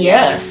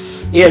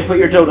 Yes. Ian, put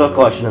your dildo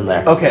collection in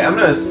there. Okay, I'm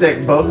gonna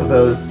stick both of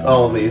those.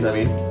 All of these. I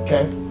mean,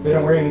 Okay. They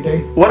don't weigh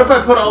anything. what if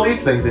I put all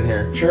these things in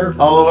here? Sure.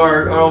 All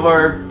of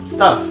our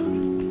stuff.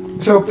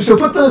 So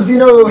put the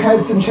Xeno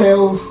heads and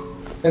tails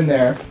in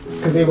there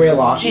because they weigh a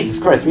lot.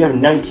 Jesus Christ, we have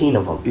 19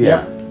 of them.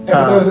 Yeah.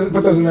 Yeah,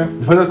 put those in there.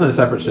 Put those in a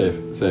separate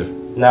safe.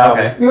 No.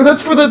 Okay. You know,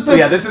 that's for the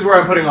Yeah, this is where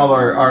I'm putting all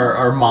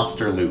our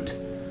monster loot.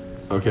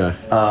 Okay.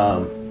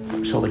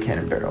 Shoulder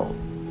cannon barrel.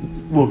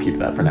 We'll keep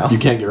that for now. You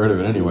can't get rid of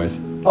it anyways.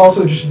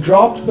 Also, just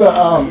drop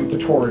the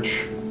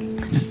torch.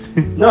 Just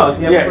No, it's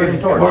the yeah, ever-burning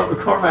it's torch.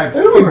 Cormac's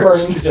It'll be torch.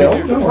 burning still.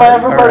 Don't It's worry. my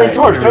ever-burning Alright,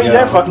 torch. here Don't we you go.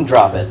 dare fucking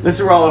drop it. This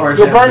is where all of our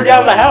You'll gems burn are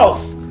down the going.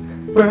 house.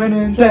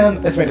 Burning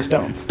down. It's made of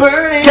stone.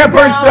 Burning Can't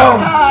burn stone!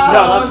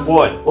 No, that's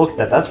wood. Look at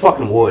that. That's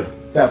fucking wood.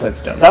 That's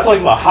stone. That's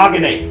like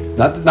mahogany.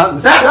 Not in the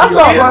That's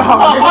not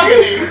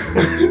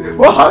mahogany.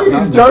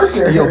 Mahogany's darker.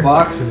 steel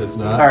boxes. It's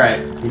not. Alright.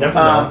 You never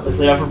know. It's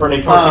the ever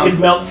burning torch. You can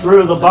melt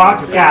through the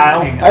box,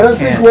 Kyle. I don't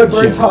think wood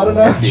burns hot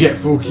enough. Jet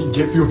fuel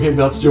can't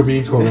melt steel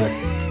beams, Cormac.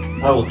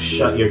 I will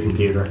shut your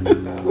computer.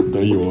 No,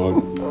 you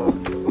won't.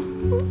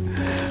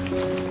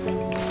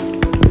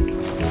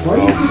 What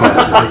do you have to say?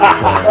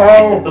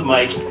 Oh, The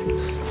mic.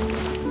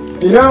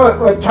 you know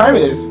what time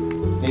it is,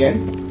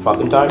 Ian?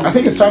 Fucking time. I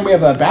think it's time we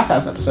have a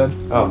bathhouse episode.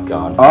 Oh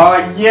god.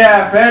 Oh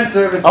yeah, fan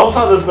service.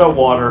 Also, there's no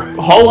water.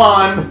 Hold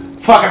on.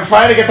 Fuck, I'm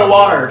trying to get the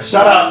water.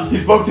 Shut up. You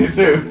spoke too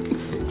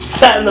soon.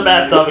 Sat in the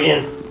bathtub,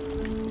 Ian.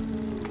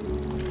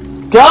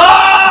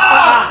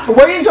 God!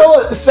 Wait until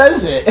it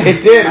says it.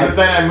 It did, but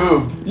then I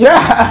moved.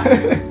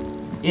 Yeah.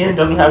 Ian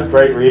doesn't have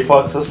great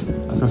reflexes. I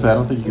was gonna say I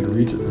don't think you can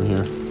reach it from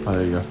here. Oh,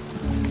 there you go.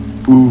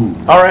 Ooh.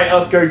 Alright,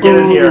 Oscar, get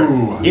in here.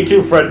 Ooh. You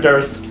too, Fred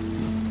Durst.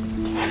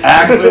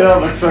 Actually, that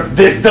looks like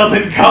this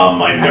doesn't calm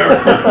my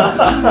nerves.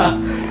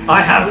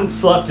 I haven't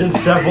slept in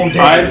several days.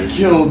 I've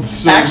killed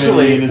so many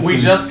Actually, we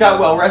innocents. just got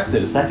well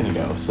rested a second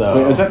ago, so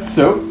Wait, is that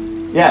soap?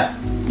 yeah.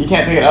 You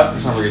can't pick it up for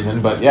some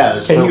reason, but yeah,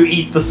 there's Can soap. you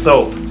eat the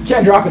soap? You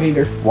can't drop it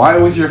either. Why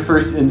was your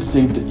first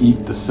instinct to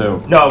eat the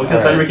soap? No,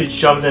 because then Alright. we could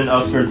shove it in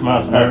Oscar's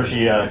mouth whenever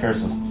she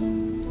curses.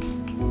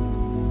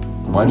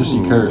 Why does she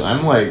curse?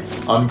 I'm like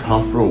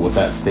uncomfortable with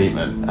that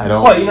statement. I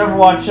don't. What, you never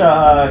watch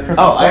Christmas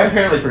Oh, I Story?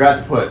 apparently forgot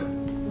to put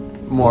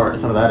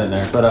some of that in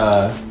there, but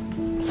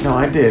no,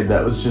 I did.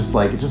 That was just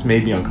like it just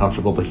made me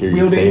uncomfortable to hear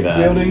you say that.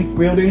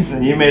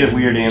 Wielding. You made it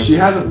weird, Ian. She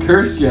hasn't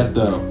cursed yet,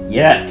 though.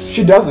 Yet.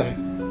 She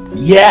doesn't.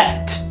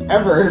 Yet.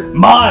 Ever.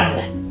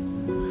 Mod.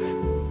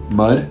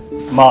 Mud?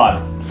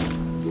 Mod.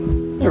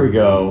 There we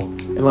go.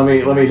 And let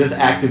me just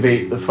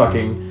activate the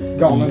fucking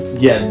Gauntlets.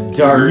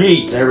 dart.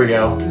 Yeet. There we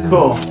go.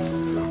 Cool.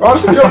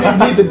 Obviously, we don't even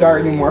need the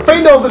dart anymore.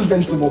 Faendal's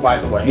invincible, by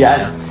the way. Yeah, I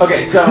know.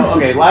 Okay, so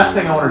last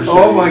thing I wanted to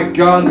show Oh you. my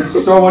god,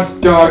 there's so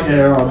much dog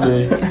hair on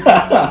me.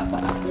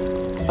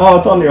 Oh,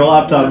 it's on your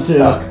laptop, I'm too.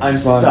 stuck. I'm Fine,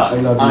 stuck. I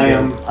love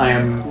you, I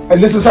am.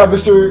 And this is how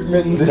Mr.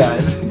 Mittens This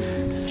dies.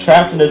 is.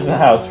 Trapped in his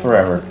house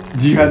forever.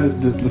 Do you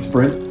have the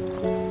sprint?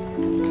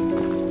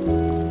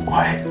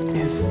 What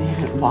is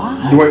even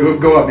why? Wait,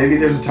 go up. Maybe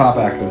there's a top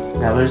axis.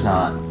 No, there's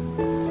not.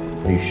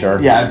 Are you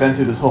sure? Yeah, I've been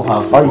through this whole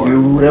house before. Are you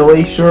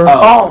really sure?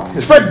 Oh,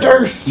 it's Fred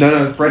Durst!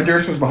 No, Fred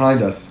Durst was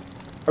behind us.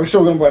 I'm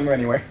still gonna blame him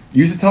anyway.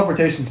 Use the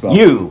teleportation spell.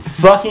 You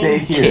fucking Stay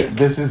here. kick.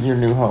 This is your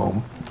new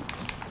home.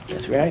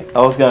 That's right.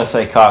 I was gonna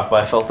say cock,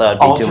 but I felt that'd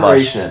be too much.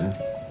 Alteration.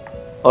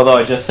 Although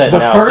I just said The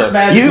now, first so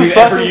magic you we've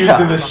ever fucking used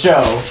cock. in this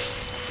show.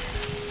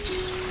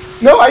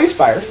 No, I use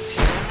fire.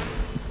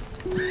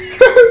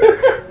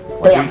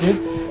 Bam.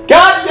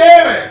 God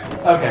damn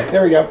it! Okay.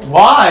 There we go.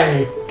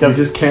 Why? You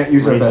just can't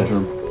use our Reasons.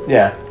 bedroom.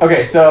 Yeah.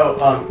 Okay,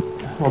 so,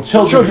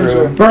 children's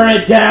room. Burn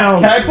it down!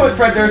 Can I put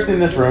Fred Durst in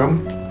this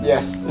room?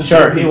 Yes.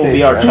 Sure, he will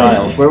be our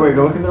child. Wait,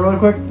 go look in there really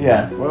quick.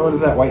 Yeah. What is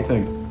that white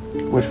thing?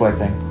 Which white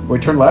thing?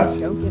 Wait, turn left.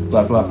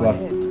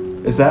 Left.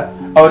 Is that?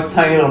 Oh, it's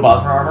tiny little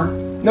Bosmer armor?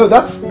 No,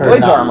 that's Or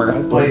Blade's not.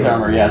 armor. Blade's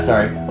armor, yeah,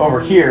 sorry. Over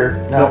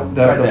here. No, right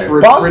there.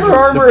 Bosmer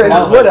armor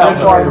is wood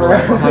elf armor.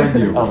 right behind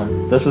you. Oh,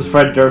 then- This is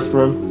Fred Durst's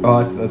room.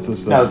 Oh, that's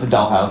just. no, it's a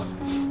dollhouse.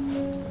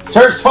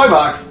 Search toy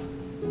box!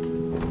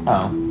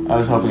 Oh, I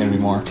was hoping it'd be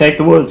more. Take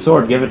the wooden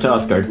sword, give it to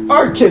Oscar.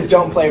 Our kids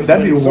don't play with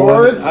That'd be wooden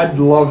swords. swords. I'd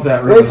love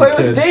that. They play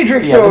with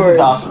Daedric Yeah, swords. this is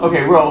awesome.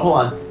 Okay, roll, hold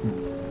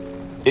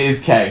on.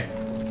 Is K.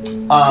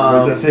 What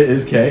does that say?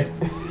 Is K?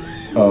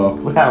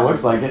 Oh. Yeah, it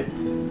looks like it.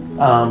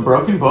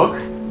 Broken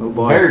book. Oh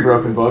boy. Very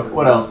broken book.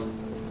 What else?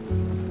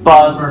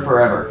 Bosmer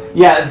forever.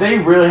 Yeah, they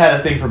really had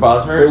a thing for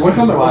Bosmer. Wait, what's which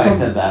on is the- why what's I on-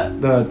 said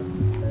that. The.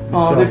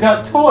 Oh, they've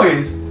got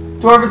toys.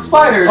 Dwarven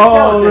spiders.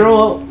 Oh,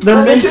 skeleton. they're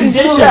mint Mint-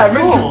 condition. Yeah,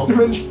 Cool.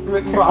 mint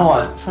Hold box.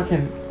 on,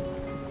 fucking.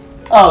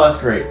 Oh, that's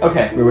great.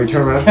 Okay. Wait,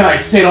 turn around. Can I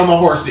sit on the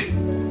horsey?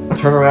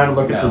 Turn around and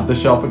look at No. the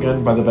shelf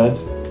again by the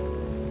beds.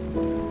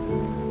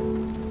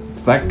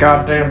 It's that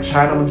goddamn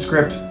Chinaman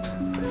script.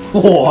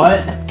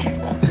 What?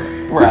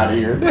 We're out of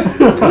here.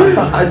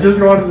 I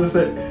just wanted to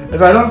say,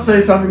 if I don't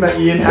say something that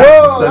Ian has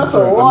Whoa, to that's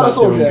censor, a I'm lot not of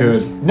soul doing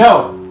gems. good.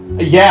 No.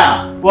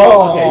 Yeah.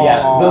 Well, okay,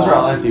 yeah. Aw. Those are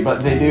all empty,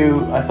 but they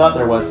do. I thought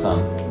there was some.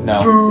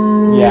 No.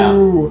 Boo. Yeah.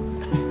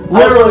 I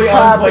Literally was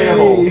happy.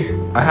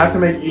 unplayable. I have to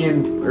make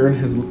Ian earn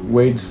his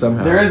wage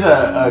somehow. There is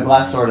a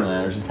glass sword in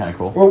there, which is kind of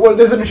cool. Well,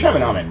 there's an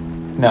enchantment on it.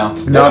 No.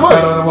 It's not It was.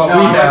 better than what No,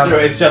 we I went have. through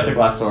it. It's just a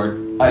glass sword.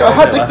 I It opened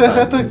had it like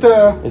last the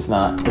time. It's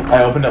not.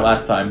 I opened it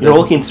last time. You're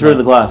looking through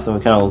the glass, so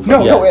it kind of looks no,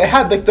 like no, it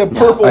had like the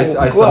purple I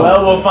saw glow.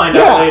 Well, we'll find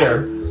Yeah. out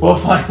later. We'll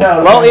find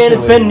out. Well, Ian,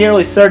 it's eventually. been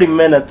nearly 30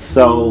 minutes,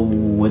 so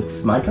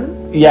it's my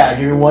turn? Yeah,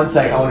 give me 1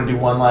 second. I want to do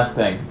one last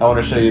thing. I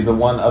want to show you the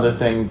one other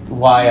thing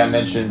why I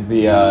mentioned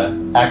the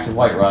Axe of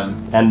Whiterun.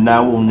 And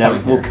now we'll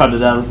here. cut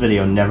it out of the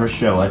video, never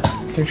show it.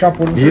 Can chop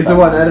wood with He's the the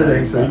one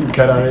editing, so you can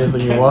cut out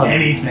anything you want.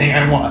 Anything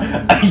I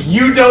want.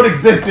 You don't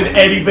exist in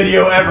any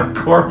video ever,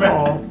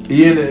 Corbin.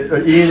 Ian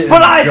is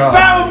But I God.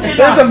 found it!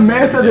 There's a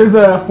myth that there's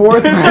a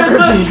fourth microbeats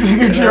There's a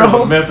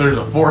control. myth, there's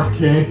a fourth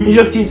king. He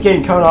just keeps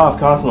getting cut off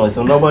constantly,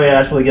 so nobody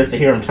actually gets to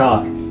hear him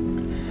talk.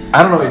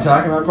 I don't know what you're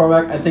talking about,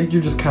 Cormac. I think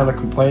you're just kind of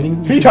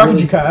complaining. Who are you talking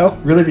to, Kyle?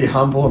 Really be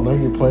humble and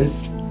learn your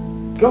place.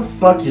 Go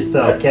fuck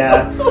yourself,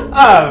 cat.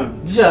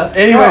 I'm just.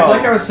 Anyways, oh,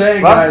 like I was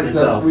saying, fuck guys,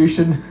 yourself. that we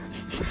should.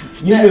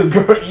 You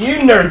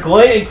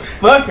neglect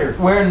fucker.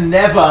 We're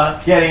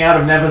never getting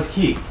out of Neva's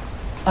key.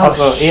 Oh,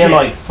 Also, shit. Ian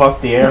like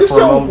fucked the You air can for a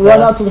still moment. run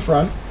there. out to the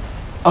front.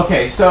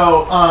 Okay,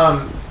 so,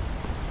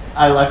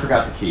 I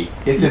forgot the key.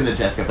 It's in the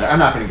desk up there. I'm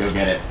not gonna go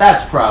get it.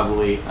 That's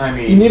probably, I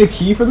mean... You need a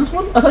key for this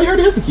one? I thought you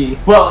already had the key.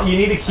 Well, you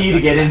need a key to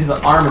get into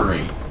the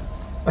armory.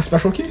 A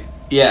special key?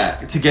 Yeah,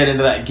 to get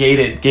into that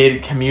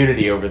gated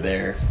community over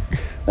there.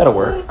 That'll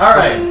work.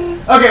 Alright.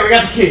 Okay, we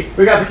got the key.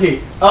 We got the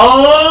key.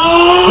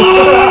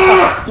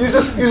 Oh! Use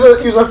a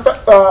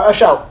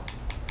shout.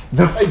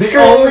 The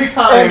Scream only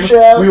time and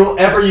shout. we will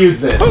ever use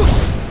this.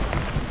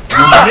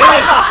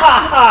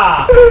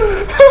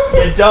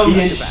 You dumb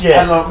Ian, shit.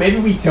 I don't know. Maybe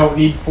we don't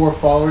need 4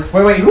 followers.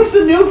 Wait, who's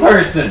the new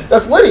person?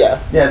 That's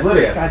Lydia. Yeah, it's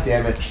Lydia. God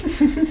damn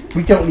it.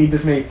 We don't need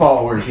this many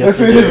followers. Yes,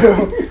 we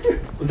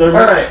do.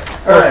 Alright.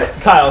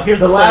 Kyle, here's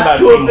The the, last thing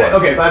cool about thing. teamwork.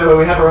 Okay, by the way,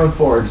 we have our own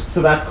forge,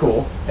 so that's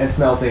cool. And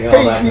smelting and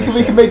all that. Hey, kind we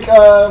of can shit.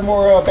 make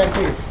more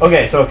banquets.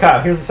 Okay, so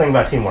Kyle, here's the thing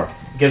about teamwork.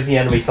 Gives the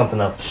enemy something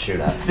else to shoot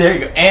at. There you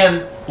go.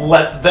 And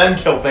lets them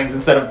kill things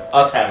instead of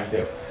us having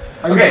to.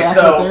 Are you Okay, back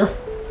so- up there?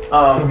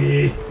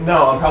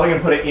 No, I'm probably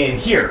gonna put it in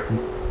here.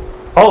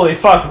 Holy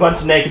fuck, a bunch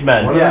of naked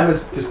men. One Yeah. of them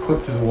is just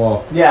clipped to the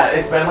wall. Yeah,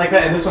 it's been like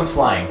that, and this one's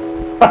flying.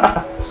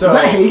 So, Is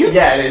that Hagen?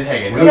 Yeah, it is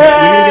Hagen. We need to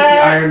get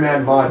the Iron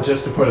Man mod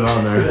just to put it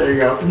on there. There you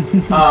go.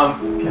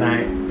 Can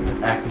I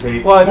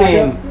activate? Well, I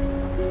mean,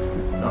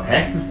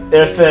 Okay.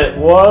 if it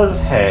was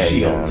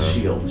Shield.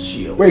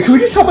 Wait, can we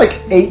just have like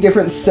 8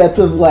 different sets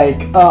of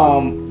like,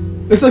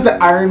 it's like the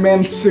Iron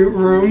Man suit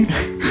room?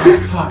 Oh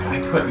fuck!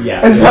 I put And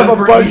yeah. just have a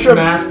For bunch each of.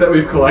 mask that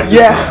we've collected.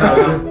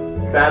 Yeah.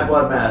 Bad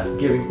blood mask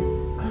giving.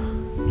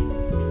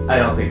 I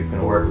don't think it's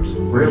gonna work, which is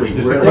really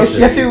Just really. equip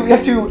it. You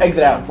have to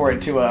exit out for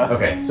it to,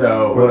 Okay,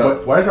 so what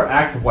up? Why does our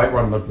Axe of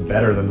Whiterun look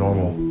better than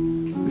normal?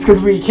 It's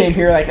because we came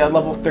here like at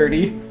level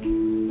 30.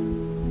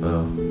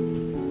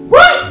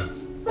 What?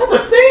 That's a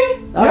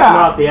thing. That's Yeah.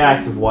 not the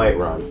axe of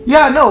Whiterun.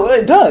 Yeah, no,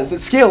 it does. It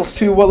scales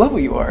to what level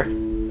you are.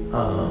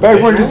 But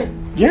everyone just.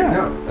 Yeah.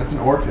 No, that's an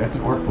orc. That's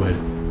an orc blade.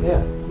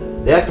 Yeah.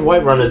 The axe of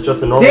Whiterun is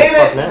just a normal Damn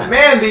fucking it, axe.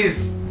 man!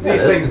 These Yeah,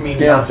 things It's mean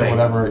scaled to nothing.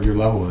 whatever your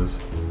level is.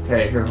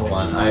 Okay, here, hold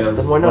on. Items.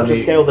 Then why not Let just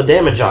me- scale the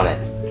damage on it?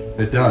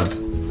 It does.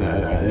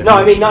 No,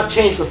 I mean not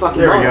change the fucking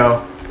There we model.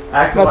 go.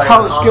 Axe of That's how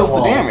Iron it on scales the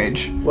wall.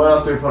 damage. What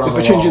else do we put on Is the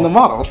by changing the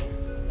wall? model.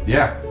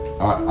 Yeah.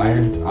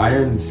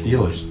 Iron and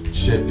steel is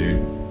shit,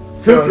 dude.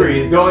 Kukri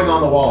is going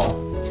on the wall.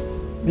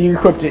 You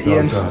equipped it, No,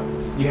 Ian. it's not.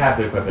 You have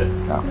to equip it.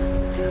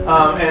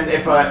 Oh. And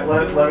if I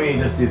let me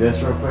just do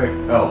this real quick.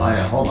 Oh, I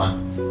know. Hold on.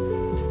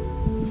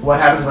 What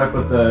happens if I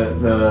put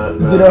the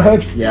Zero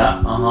head?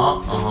 Yeah.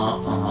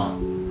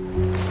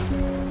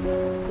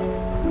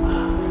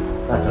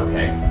 That's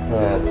okay.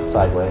 Yeah, it's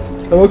sideways.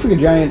 It looks like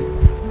a giant.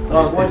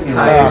 It's kind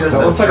Yeah, of just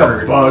That looks like a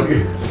bird. bug.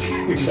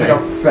 Just like a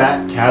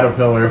fat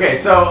caterpillar. Okay,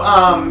 so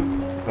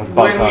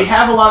when we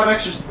have a lot of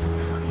extra,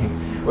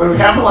 when we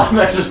have a lot of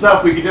extra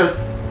stuff, we can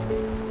just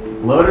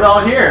load it all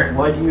here.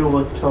 Why do you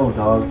look so,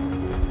 dog?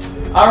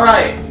 All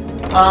right.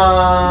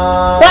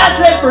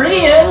 That's it for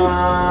Ian!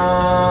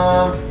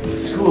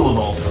 School of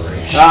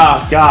Alteration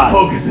Oh, God.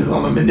 focuses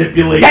on the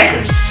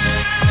manipulation.